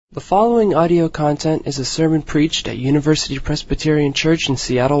The following audio content is a sermon preached at University Presbyterian Church in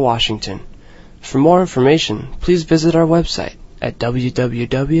Seattle, Washington. For more information, please visit our website at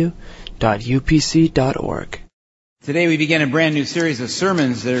www.upc.org. Today we begin a brand new series of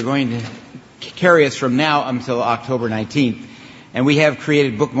sermons that are going to carry us from now until October 19th. And we have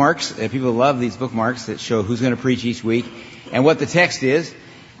created bookmarks. People love these bookmarks that show who's going to preach each week and what the text is.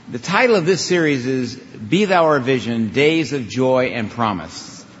 The title of this series is Be Thou Our Vision, Days of Joy and Promise.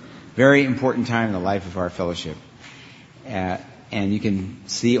 Very important time in the life of our fellowship. And you can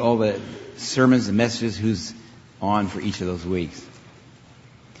see all the sermons and messages who's on for each of those weeks.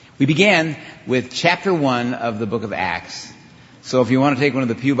 We began with chapter 1 of the book of Acts. So if you want to take one of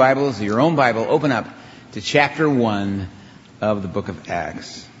the Pew Bibles or your own Bible, open up to chapter 1 of the book of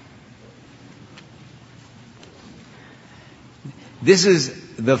Acts. This is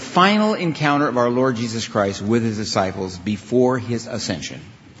the final encounter of our Lord Jesus Christ with His disciples before His ascension.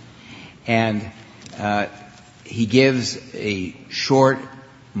 And He gives a short,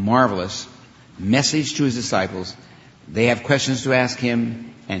 marvelous message to His disciples. They have questions to ask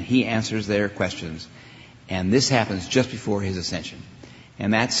Him, and He answers their questions. And this happens just before His ascension.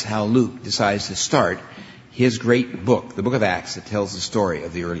 And that's how Luke decides to start his great book, the book of Acts, that tells the story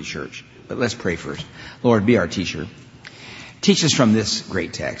of the early church. But let's pray first. Lord, be our teacher. Teach us from this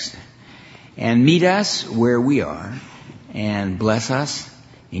great text. And meet us where we are. And bless us,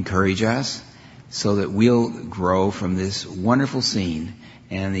 encourage us, so that we'll grow from this wonderful scene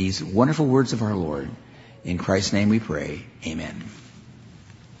and these wonderful words of our Lord. In Christ's name we pray. Amen.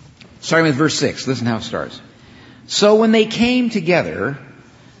 Starting with verse 6, listen how it starts. So when they came together,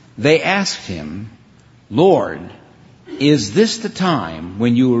 they asked Him, Lord, is this the time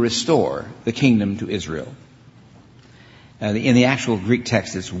when you will restore the kingdom to Israel? In the actual Greek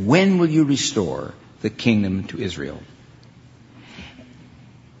text, it's, when will you restore the kingdom to Israel?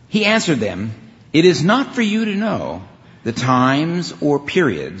 He answered them, it is not for you to know the times or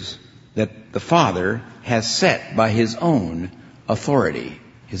periods that the Father has set by His own authority,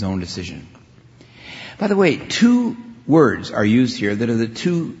 His own decision. By the way, two words are used here that are the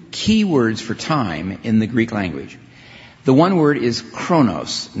two key words for time in the Greek language. The one word is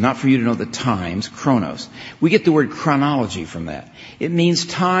chronos, not for you to know the times, chronos. We get the word chronology from that. It means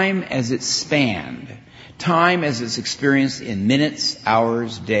time as it's spanned, time as it's experienced in minutes,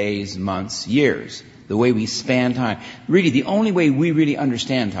 hours, days, months, years, the way we span time. Really, the only way we really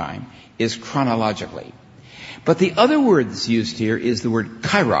understand time is chronologically. But the other word that's used here is the word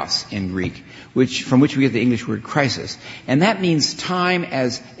kairos in Greek, from which we get the English word crisis. And that means time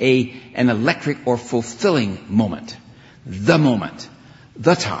as an electric or fulfilling moment. The moment.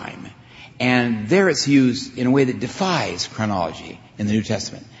 The time. And there it's used in a way that defies chronology in the New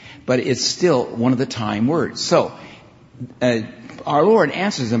Testament. But it's still one of the time words. So, our Lord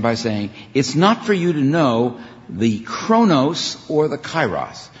answers them by saying, it's not for you to know the chronos or the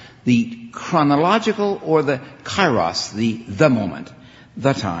kairos. The chronological or the kairos, the moment,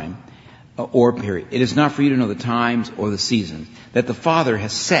 the time, or period. It is not for you to know the times or the seasons that the Father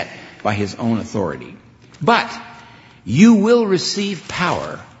has set by His own authority. But you will receive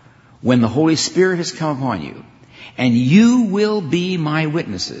power when the Holy Spirit has come upon you, and you will be my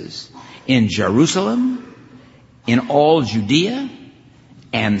witnesses in Jerusalem, in all Judea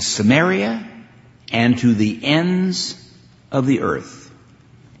and Samaria, and to the ends of the earth.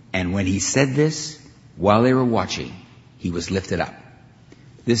 And when He said this, while they were watching, He was lifted up.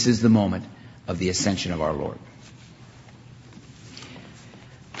 This is the moment of the ascension of our Lord.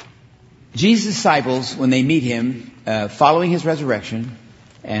 Jesus' disciples, when they meet Him, following His resurrection,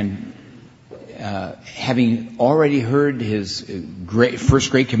 and having already heard His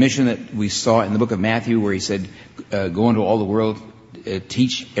first great commission that we saw in the book of Matthew, where He said, go into all the world,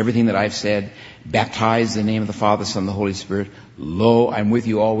 teach everything that I've said, baptize in the name of the Father, Son, and the Holy Spirit. Lo, I'm with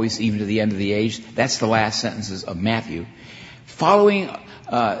you always, even to the end of the age. That's the last sentences of Matthew. Following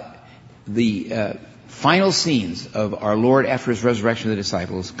the final scenes of our Lord after His resurrection of the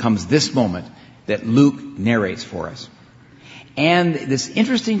disciples comes this moment that Luke narrates for us. And it's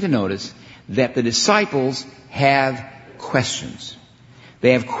interesting to notice that the disciples have questions.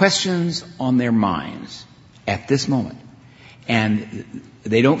 They have questions on their minds at this moment. And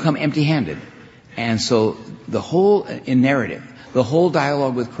they don't come empty-handed. And so the whole narrative, the whole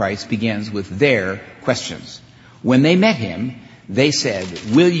dialogue with Christ begins with their questions. When they met Him, they said,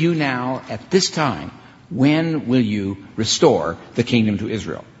 will you now, at this time, when will you restore the kingdom to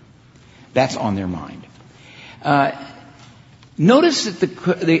Israel? That's on their mind. Notice that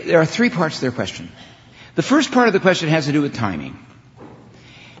there are three parts to their question. The first part of the question has to do with timing.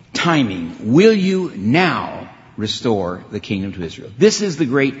 Timing. Will you now restore the kingdom to Israel? This is the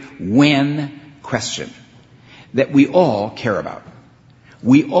great when question that we all care about.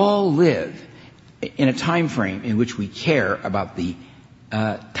 We all live in a time frame in which we care about the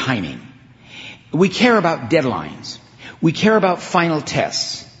timing. We care about deadlines. We care about final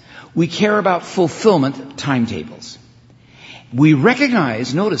tests. We care about fulfillment timetables. We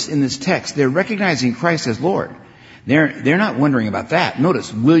recognize, notice in this text, they're recognizing Christ as Lord. They're not wondering about that.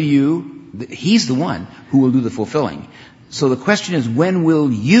 Notice, He's the one who will do the fulfilling. So the question is, when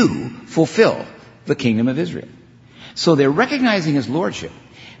will you fulfill the kingdom of Israel? So they're recognizing His lordship,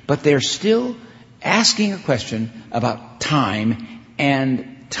 but they're still asking a question about time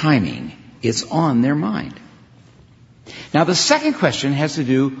and timing. It's on their mind. Now the second question has to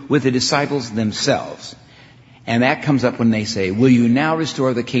do with the disciples themselves. And that comes up when they say, will you now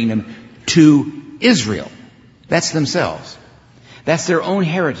restore the kingdom to Israel? That's themselves. That's their own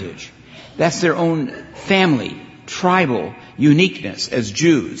heritage. That's their own family, tribal uniqueness as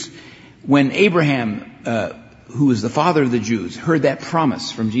Jews. When Abraham, who was the father of the Jews, heard that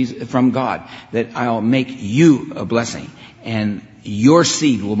promise from God that I'll make you a blessing and your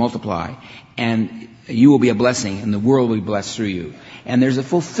seed will multiply and you will be a blessing and the world will be blessed through you. And there's a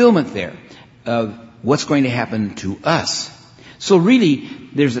fulfillment there of what's going to happen to us. So really,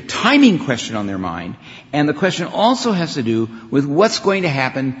 there's a timing question on their mind, and the question also has to do with what's going to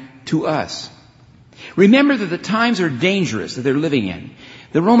happen to us. Remember that the times are dangerous that they're living in.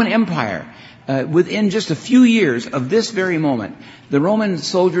 The Roman Empire, within just a few years of this very moment, the Roman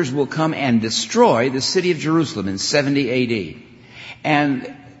soldiers will come and destroy the city of Jerusalem in 70 A.D.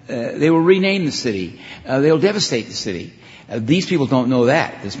 And they will rename the city. They'll devastate the city. These people don't know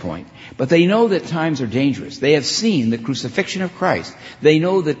that at this point. But they know that times are dangerous. They have seen the crucifixion of Christ. They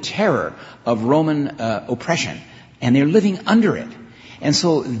know the terror of Roman oppression. And they're living under it. And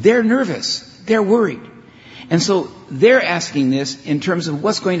so they're nervous. They're worried. And so they're asking this in terms of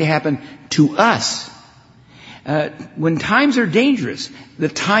what's going to happen to us. When times are dangerous, the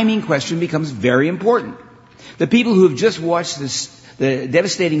timing question becomes very important. The people who have just watched the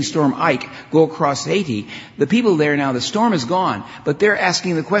devastating storm Ike go across Haiti, the people there now, the storm is gone, but they're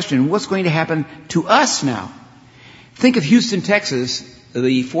asking the question, what's going to happen to us now? Think of Houston, Texas,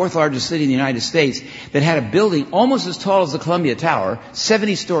 the fourth largest city in the United States, that had a building almost as tall as the Columbia Tower,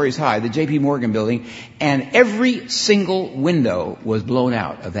 70 stories high, the J.P. Morgan building, and every single window was blown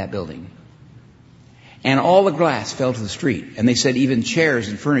out of that building. And all the glass fell to the street. And they said even chairs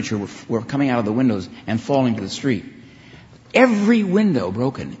and furniture were coming out of the windows and falling to the street. Every window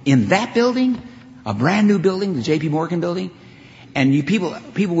broken in that building, a brand new building, the J.P. Morgan building. And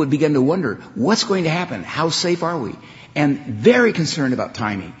people would begin to wonder, what's going to happen? How safe are we? And very concerned about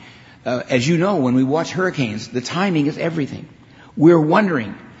timing. As you know, when we watch hurricanes, the timing is everything. We're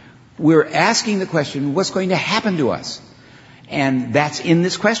wondering, we're asking the question, what's going to happen to us? And that's in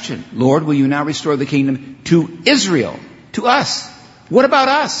this question. Lord, will you now restore the kingdom to Israel, to us? What about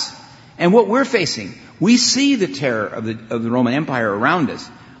us and what we're facing? We see the terror of the Roman Empire around us.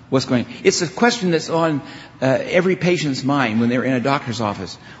 What's going? It's a question that's on every patient's mind when they're in a doctor's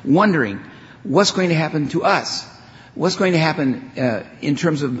office, wondering what's going to happen to us. What's going to happen in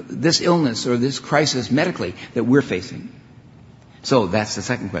terms of this illness or this crisis medically that we're facing? So that's the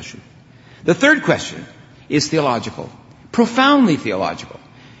second question. The third question is theological, profoundly theological.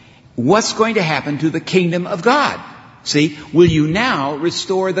 What's going to happen to the kingdom of God? See, will you now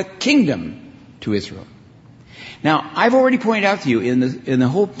restore the kingdom to Israel? Now, I've already pointed out to you in the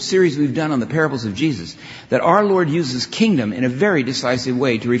whole series we've done on the parables of Jesus that our Lord uses kingdom in a very decisive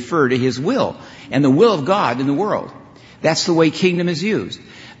way to refer to His will and the will of God in the world. That's the way kingdom is used.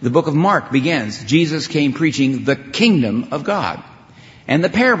 The book of Mark begins, Jesus came preaching the kingdom of God. And the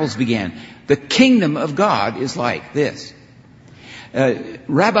parables began, the kingdom of God is like this.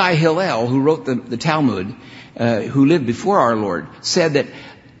 Rabbi Hillel, who wrote the Talmud, who lived before our Lord, said that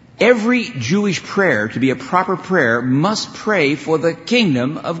every Jewish prayer, to be a proper prayer, must pray for the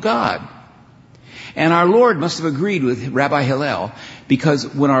kingdom of God. And our Lord must have agreed with Rabbi Hillel, because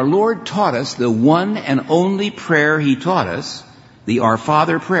when our Lord taught us the one and only prayer He taught us, the Our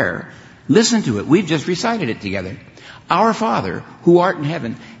Father prayer, listen to it. We've just recited it together. Our Father, who art in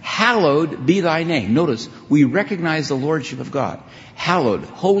heaven, hallowed be thy name. Notice, we recognize the lordship of God. Hallowed,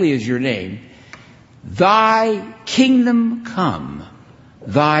 holy is your name. Thy kingdom come.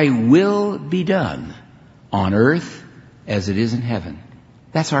 Thy will be done on earth as it is in heaven.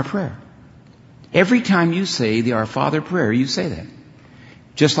 That's our prayer. Every time you say the Our Father prayer, you say that.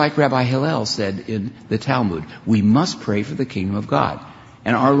 Just like Rabbi Hillel said in the Talmud, we must pray for the kingdom of God.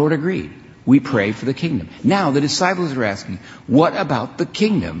 And our Lord agreed. We pray for the kingdom. Now the disciples are asking, what about the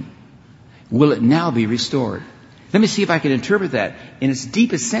kingdom? Will it now be restored? Let me see if I can interpret that in its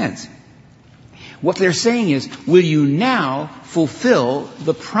deepest sense. What they're saying is, will you now fulfill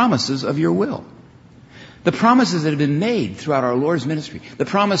the promises of your will? The promises that have been made throughout our Lord's ministry. The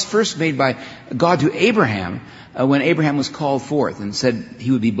promise first made by God to Abraham when Abraham was called forth and said he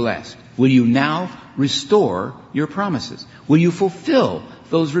would be blessed. Will you now restore your promises? Will you fulfill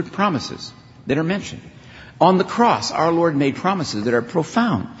those promises that are mentioned? On the cross, our Lord made promises that are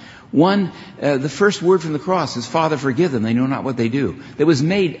profound. One, the first word from the cross is, Father, forgive them, they know not what they do. That was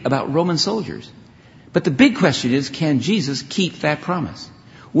made about Roman soldiers. But the big question is, can Jesus keep that promise?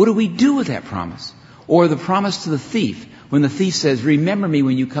 What do we do with that promise? Or the promise to the thief, when the thief says, remember me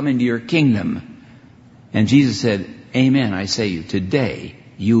when you come into your kingdom. And Jesus said, amen, I say you, today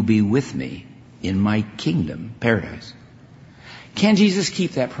you'll be with me in my kingdom, paradise. Can Jesus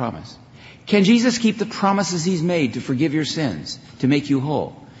keep that promise? Can Jesus keep the promises he's made to forgive your sins, to make you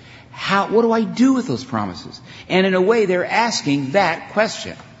whole? What do I do with those promises? And in a way, they're asking that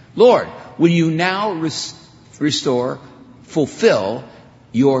question. Lord, will you now restore, fulfill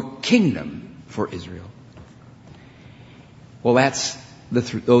your kingdom for Israel? Well,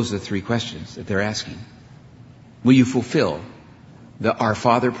 those are the three questions that they're asking. Will you fulfill the Our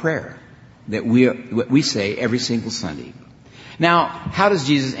Father prayer that we say every single Sunday? Now, how does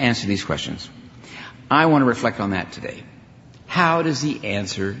Jesus answer these questions? I want to reflect on that today. How does he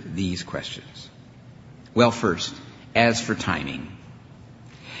answer these questions? Well, first, as for timing,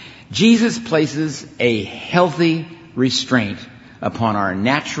 Jesus places a healthy restraint upon our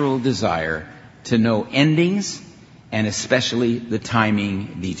natural desire to know endings and especially the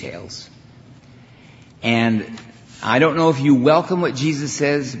timing details. And I don't know if you welcome what Jesus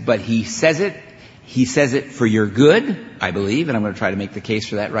says, but he says it. He says it for your good, I believe, and I'm going to try to make the case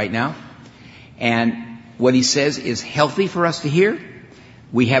for that right now. And what he says is healthy for us to hear.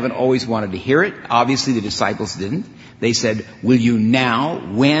 We haven't always wanted to hear it. Obviously, the disciples didn't. They said, will you now,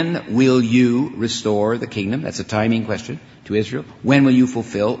 when will you restore the kingdom? That's a timing question to Israel. When will you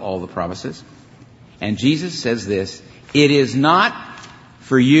fulfill all the promises? And Jesus says this, it is not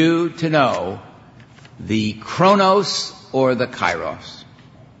for you to know the chronos or the kairos.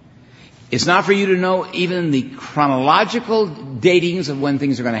 It's not for you to know even the chronological datings of when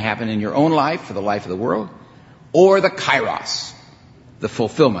things are going to happen in your own life, for the life of the world, or the kairos, the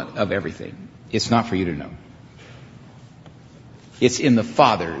fulfillment of everything. It's not for you to know. It's in the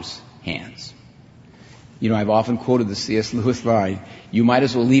Father's hands. You know, I've often quoted the C.S. Lewis line, you might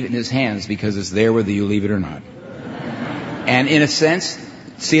as well leave it in his hands because it's there whether you leave it or not. And in a sense,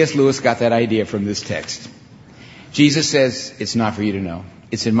 C.S. Lewis got that idea from this text. Jesus says, it's not for you to know.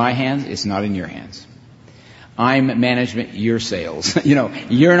 It's in my hands, it's not in your hands. I'm management, you're sales. You know,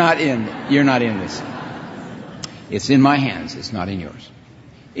 you're not in this. It's in my hands, it's not in yours.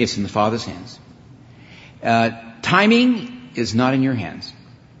 It's in the Father's hands. Timing is not in your hands.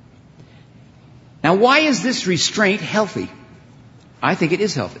 Now, why is this restraint healthy? I think it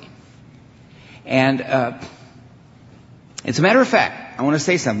is healthy. And as a matter of fact, I want to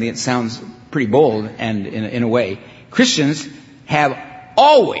say something that sounds pretty bold and in a way. Christians have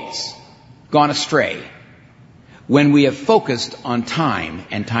always gone astray when we have focused on time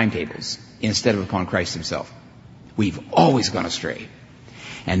and timetables instead of upon Christ himself. We've always gone astray.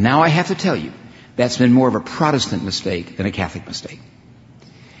 And now I have to tell you, that's been more of a Protestant mistake than a Catholic mistake.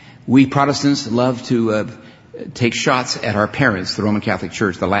 We Protestants love to take shots at our parents, the Roman Catholic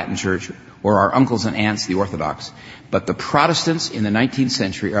Church, the Latin Church, or our uncles and aunts, the Orthodox. But the Protestants in the 19th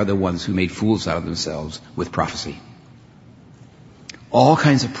century are the ones who made fools out of themselves with prophecy. All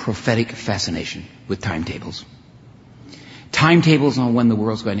kinds of prophetic fascination with timetables. Timetables on when the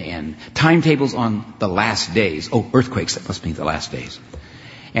world's going to end. Timetables on the last days. Oh, earthquakes, that must be the last days.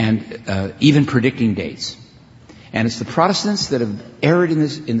 And even predicting dates. And it's the Protestants that have erred in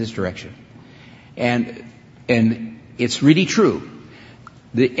this direction. And it's really true.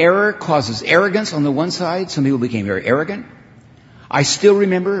 The error causes arrogance on the one side. Some people became very arrogant. I still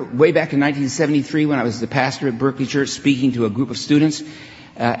remember way back in 1973 when I was the pastor at Berkeley Church speaking to a group of students.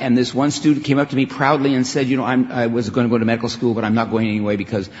 And this one student came up to me proudly and said, you know, I was going to go to medical school, but I'm not going anyway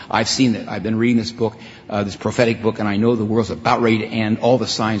because I've seen it. I've been reading this book, this prophetic book, and I know the world's about ready to end. All the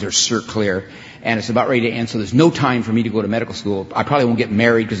signs are clear, and it's about ready to end, so there's no time for me to go to medical school. I probably won't get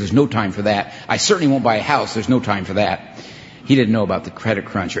married because there's no time for that. I certainly won't buy a house. There's no time for that. He didn't know about the credit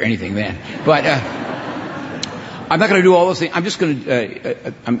crunch or anything then. But I'm not going to do all those things. I'm just going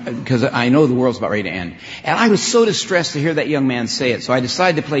to, because I know the world's about ready to end. And I was so distressed to hear that young man say it. So I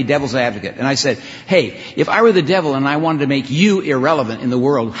decided to play devil's advocate. And I said, hey, if I were the devil and I wanted to make you irrelevant in the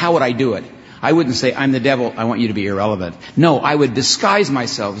world, how would I do it? I wouldn't say, I'm the devil, I want you to be irrelevant. No, I would disguise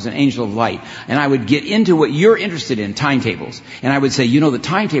myself as an angel of light, and I would get into what you're interested in, timetables. And I would say, the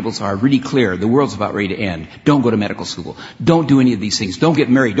timetables are really clear. The world's about ready to end. Don't go to medical school. Don't do any of these things. Don't get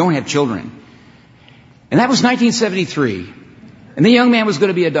married. Don't have children. And that was 1973. And the young man was going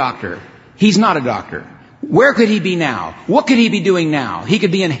to be a doctor. He's not a doctor. Where could he be now? What could he be doing now? He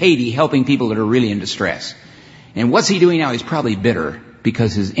could be in Haiti helping people that are really in distress. And what's he doing now? He's probably bitter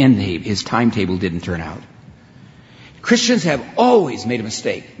because his timetable didn't turn out. Christians have always made a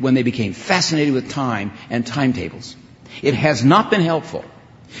mistake when they became fascinated with time and timetables. It has not been helpful.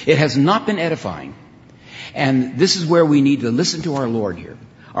 It has not been edifying. And this is where we need to listen to our Lord here.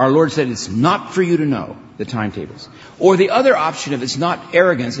 Our Lord said it's not for you to know the timetables. Or the other option, if it's not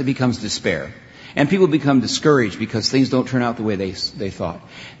arrogance, it becomes despair. And people become discouraged because things don't turn out the way they thought.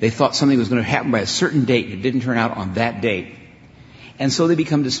 They thought something was going to happen by a certain date. It didn't turn out on that date. And so they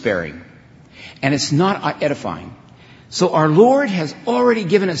become despairing. And it's not edifying. So our Lord has already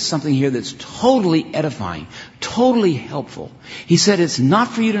given us something here that's totally edifying, totally helpful. He said it's not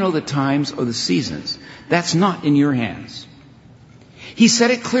for you to know the times or the seasons. That's not in your hands. He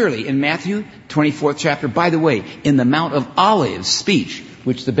said it clearly in Matthew 24th chapter. By the way, in the Mount of Olives speech,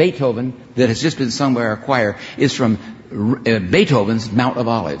 which the Beethoven that has just been sung by our choir is from Beethoven's Mount of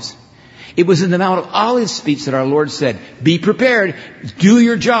Olives. It was in the Mount of Olives speech that our Lord said, be prepared, do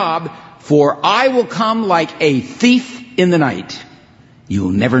your job, for I will come like a thief in the night. You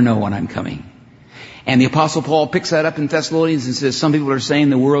will never know when I'm coming. And the Apostle Paul picks that up in Thessalonians and says, some people are saying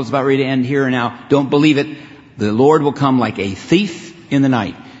the world's about ready to end here and now. Don't believe it. The Lord will come like a thief in the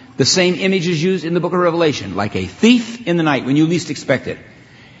night. The same image is used in the book of Revelation, like a thief in the night when you least expect it.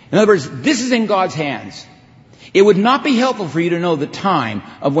 In other words, this is in God's hands. It would not be helpful for you to know the time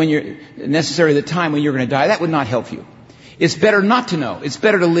of when the time when you're going to die. That would not help you. It's better not to know. It's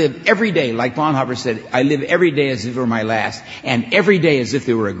better to live every day, like Bonhoeffer said, I live every day as if it were my last, and every day as if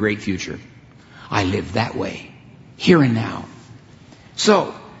there were a great future. I live that way, here and now.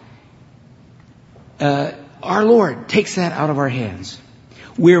 So, our Lord takes that out of our hands.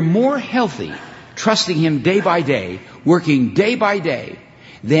 We're more healthy trusting Him day by day, working day by day,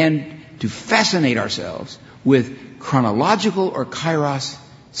 than to fascinate ourselves with chronological or kairos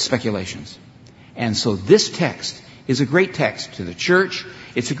speculations. And so this text is a great text to the church.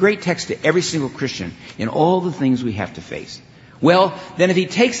 It's a great text to every single Christian in all the things we have to face. Well, then if He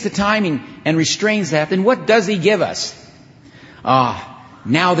takes the timing and restrains that, then what does He give us?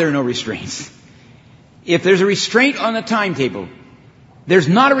 Now there are no restraints. If there's a restraint on the timetable, there's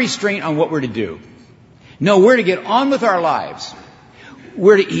not a restraint on what we're to do. No, we're to get on with our lives.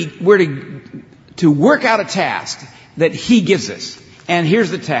 We're to work out a task that He gives us. And here's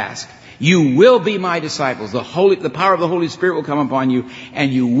the task. You will be my disciples. The power of the Holy Spirit will come upon you,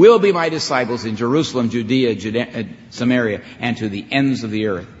 and you will be my disciples in Jerusalem, Judea, Samaria, and to the ends of the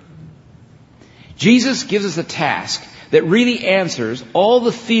earth. Jesus gives us a task that really answers all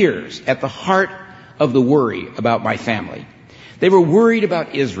the fears at the heart of the worry about my family. They were worried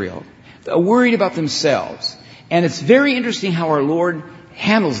about Israel, worried about themselves. And it's very interesting how our Lord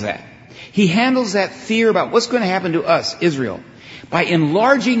handles that. He handles that fear about what's going to happen to us, Israel, by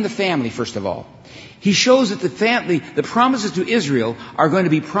enlarging the family, first of all. He shows that the promises to Israel are going to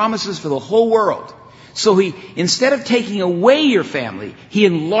be promises for the whole world. So instead of taking away your family, He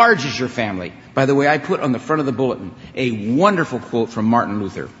enlarges your family. By the way, I put on the front of the bulletin a wonderful quote from Martin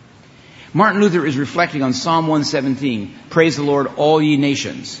Luther. Martin Luther is reflecting on Psalm 117, praise the Lord, all ye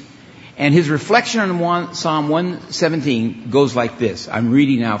nations. And his reflection on Psalm 117 goes like this. I'm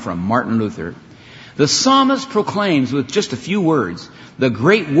reading now from Martin Luther. The psalmist proclaims with just a few words the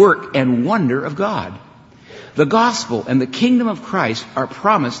great work and wonder of God. The gospel and the kingdom of Christ are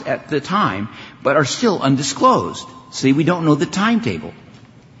promised at the time, but are still undisclosed. See, we don't know the timetable.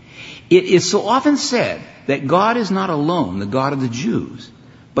 It is so often said that God is not alone the God of the Jews,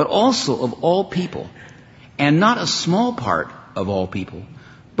 but also of all people, and not a small part of all people,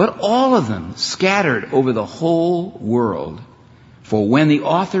 but all of them scattered over the whole world. For when the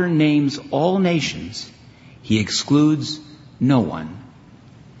author names all nations, he excludes no one.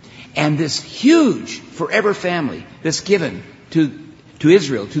 And this huge forever family that's given to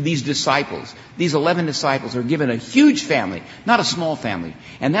Israel, to these disciples, these 11 disciples are given a huge family, not a small family.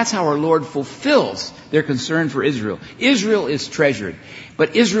 And that's how our Lord fulfills their concern for Israel. Israel is treasured,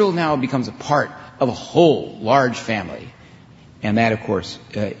 but Israel now becomes a part of a whole large family. And that, of course,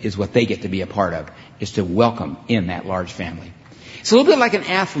 is what they get to be a part of, is to welcome in that large family. It's a little bit like an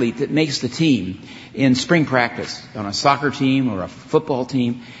athlete that makes the team in spring practice on a soccer team or a football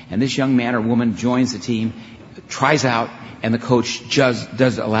team, and this young man or woman joins the team tries out, and the coach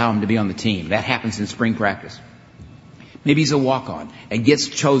does allow him to be on the team. That happens in spring practice. Maybe he's a walk-on and gets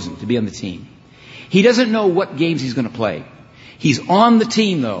chosen to be on the team. He doesn't know what games he's going to play. He's on the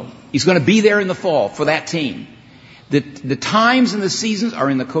team, though. He's going to be there in the fall for that team. The times and the seasons are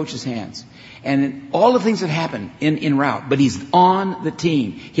in the coach's hands. And all the things that happen en route. But he's on the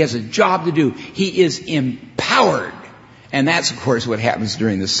team. He has a job to do. He is empowered. And that's, of course, what happens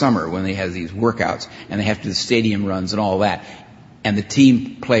during the summer when they have these workouts and they have to do the stadium runs and all that. And the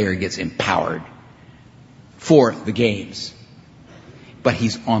team player gets empowered for the games. But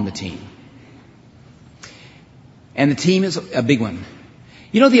he's on the team. And the team is a big one.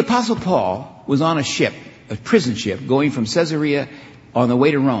 You know, the Apostle Paul was on a ship, a prison ship, going from Caesarea on the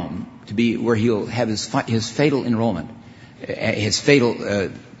way to Rome to be where he'll have his fatal enrollment, his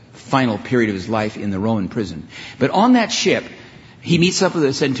fatal final period of his life in the Roman prison. But on that ship, he meets up with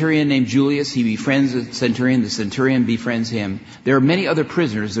a centurion named Julius. He befriends the centurion befriends him. There are many other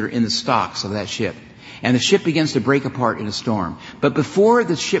prisoners that are in the stocks of that ship. And the ship begins to break apart in a storm. But before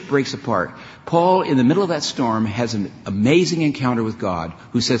the ship breaks apart, Paul, in the middle of that storm, has an amazing encounter with God,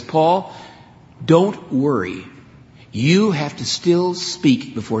 who says, Paul, don't worry. You have to still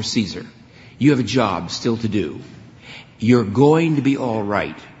speak before Caesar. You have a job still to do. You're going to be all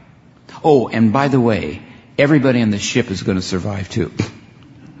right. Oh, and by the way, everybody on the ship is going to survive too.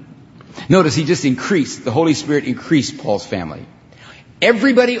 Notice he just increased, the Holy Spirit increased Paul's family.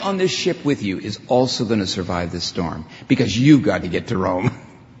 Everybody on this ship with you is also going to survive this storm because you've got to get to Rome.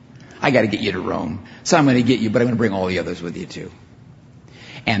 I got to get you to Rome. So I'm going to get you, but I'm going to bring all the others with you too.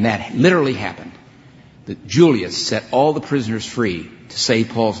 And that literally happened. That Julius set all the prisoners free to save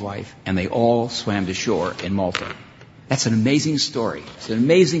Paul's life, and they all swam to shore in Malta. That's an amazing story. It's an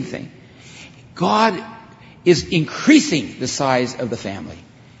amazing thing. God is increasing the size of the family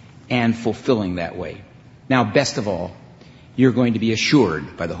and fulfilling that way. Now, best of all, you're going to be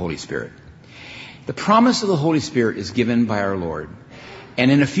assured by the Holy Spirit. The promise of the Holy Spirit is given by our Lord. And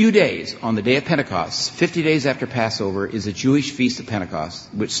in a few days, on the day of Pentecost, 50 days after Passover, is the Jewish feast of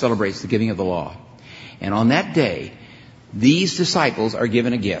Pentecost, which celebrates the giving of the law. And on that day, these disciples are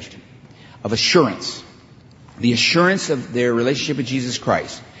given a gift of assurance. The assurance of their relationship with Jesus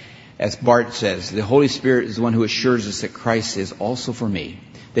Christ. As Bart says, the Holy Spirit is the one who assures us that Christ is also for me.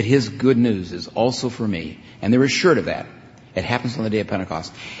 That His good news is also for me. And they're assured of that. It happens on the day of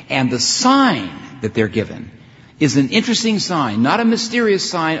Pentecost. And the sign that they're given is an interesting sign, not a mysterious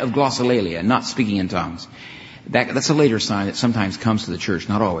sign of glossolalia, not speaking in tongues. That's a later sign that sometimes comes to the church,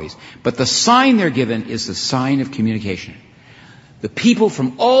 not always. But the sign they're given is the sign of communication. The people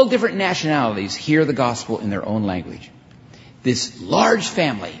from all different nationalities hear the gospel in their own language. This large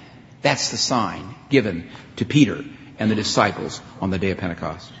family, that's the sign given to Peter and the disciples on the day of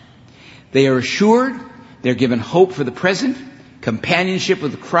Pentecost. They are assured. They're given hope for the present, companionship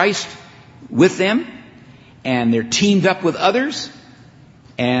with Christ with them, and they're teamed up with others,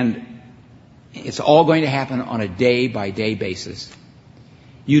 and it's all going to happen on a day-by-day basis.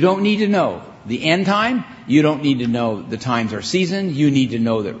 You don't need to know the end time. You don't need to know the times or season. You need to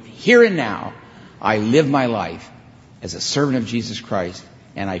know that here and now, I live my life as a servant of Jesus Christ,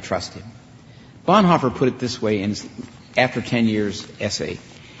 and I trust Him. Bonhoeffer put it this way in his After 10 Years essay.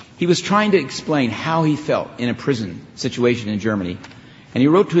 He was trying to explain how he felt in a prison situation in Germany. And he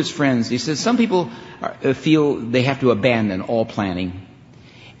wrote to his friends, he says, some people feel they have to abandon all planning.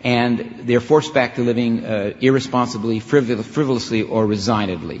 And they're forced back to living irresponsibly, frivolously, or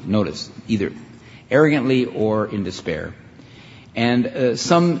resignedly. Notice, either arrogantly or in despair. And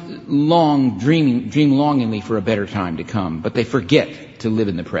some dream longingly for a better time to come, but they forget to live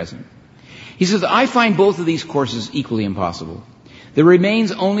in the present. He says, I find both of these courses equally impossible. There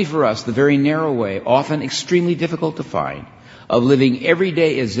remains only for us the very narrow way, often extremely difficult to find, of living every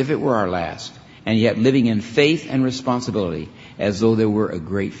day as if it were our last, and yet living in faith and responsibility as though there were a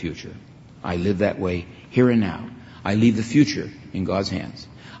great future. I live that way here and now. I leave the future in God's hands.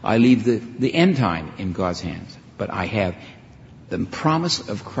 I leave the end time in God's hands. But I have the promise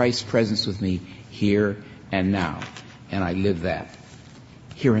of Christ's presence with me here and now. And I live that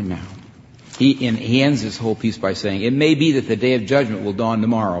here and now. He ends this whole piece by saying, it may be that the day of judgment will dawn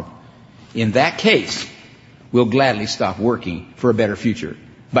tomorrow. In that case, we'll gladly stop working for a better future,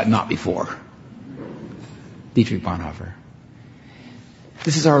 but not before. Dietrich Bonhoeffer.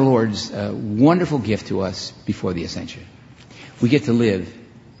 This is our Lord's wonderful gift to us before the ascension. We get to live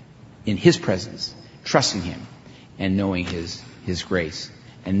in His presence, trusting Him, and knowing His grace,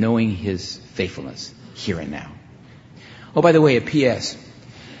 and knowing His faithfulness here and now. Oh, by the way, a P.S.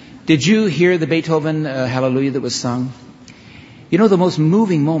 Did you hear the Beethoven Hallelujah that was sung? You know, the most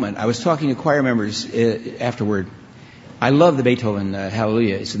moving moment, I was talking to choir members afterward. I love the Beethoven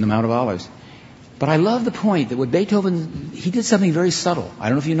Hallelujah. It's in the Mount of Olives. But I love the point that with Beethoven, he did something very subtle. I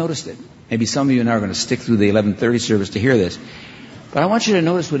don't know if you noticed it. Maybe some of you now are going to stick through the 11:30 service to hear this. But I want you to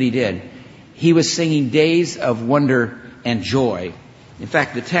notice what he did. He was singing days of wonder and joy. In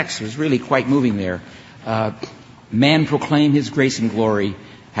fact, the text was really quite moving there. Man proclaim His grace and glory.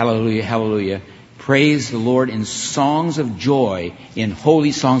 Hallelujah, hallelujah. Praise the Lord in songs of joy, in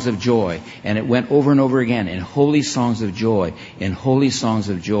holy songs of joy. And it went over and over again, in holy songs of joy, in holy songs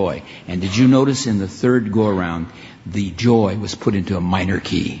of joy. And did you notice in the third go-around, the joy was put into a minor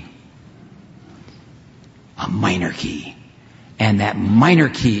key? A minor key. And that minor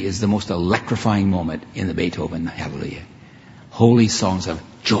key is the most electrifying moment in the Beethoven Hallelujah. Holy songs of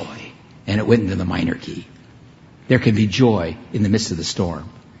joy. And it went into the minor key. There can be joy in the midst of the storm,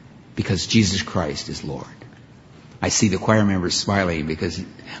 because Jesus Christ is Lord. I see the choir members smiling because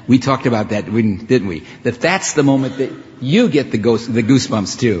we talked about that, didn't we? That's the moment that you get the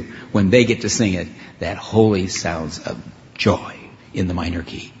goosebumps too, when they get to sing it, that holy sounds of joy in the minor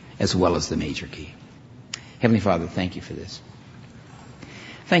key as well as the major key. Heavenly Father, thank you for this.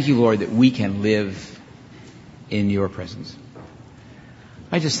 Thank you, Lord, that we can live in your presence.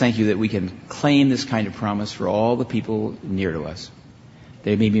 I just thank you that we can claim this kind of promise for all the people near to us.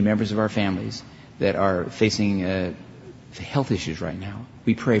 There may be members of our families that are facing health issues right now.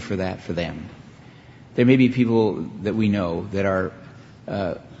 We pray for that for them. There may be people that we know that are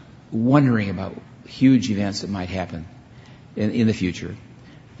wondering about huge events that might happen in the future,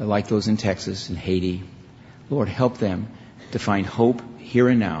 like those in Texas and Haiti. Lord, help them to find hope here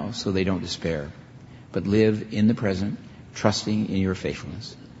and now so they don't despair, but live in the present, trusting in your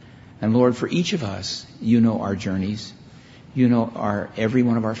faithfulness. And Lord, for each of us, you know our journeys. You know every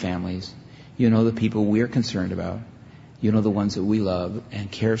one of our families. You know the people we're concerned about. You know the ones that we love and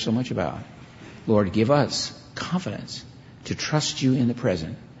care so much about. Lord, give us confidence to trust you in the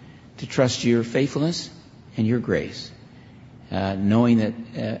present, to trust your faithfulness and your grace, knowing that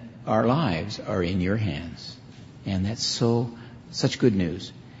our lives are in your hands. And that's such good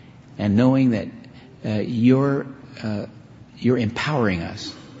news. And knowing that you're empowering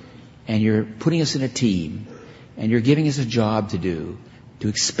us, and you're putting us in a team, and you're giving us a job to do, to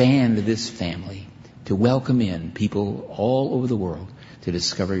expand this family, to welcome in people all over the world to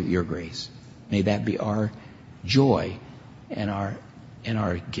discover your grace. May that be our joy and our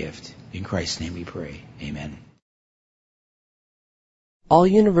gift. In Christ's name we pray. Amen. All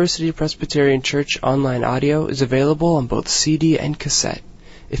University Presbyterian Church online audio is available on both CD and cassette.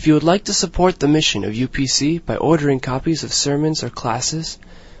 If you would like to support the mission of UPC by ordering copies of sermons or classes,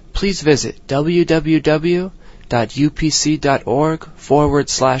 please visit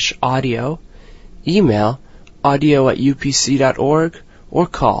www.upc.org/audio, email audio@upc.org, or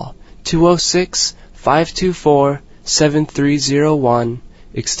call 206-524-7301,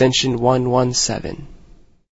 extension 117.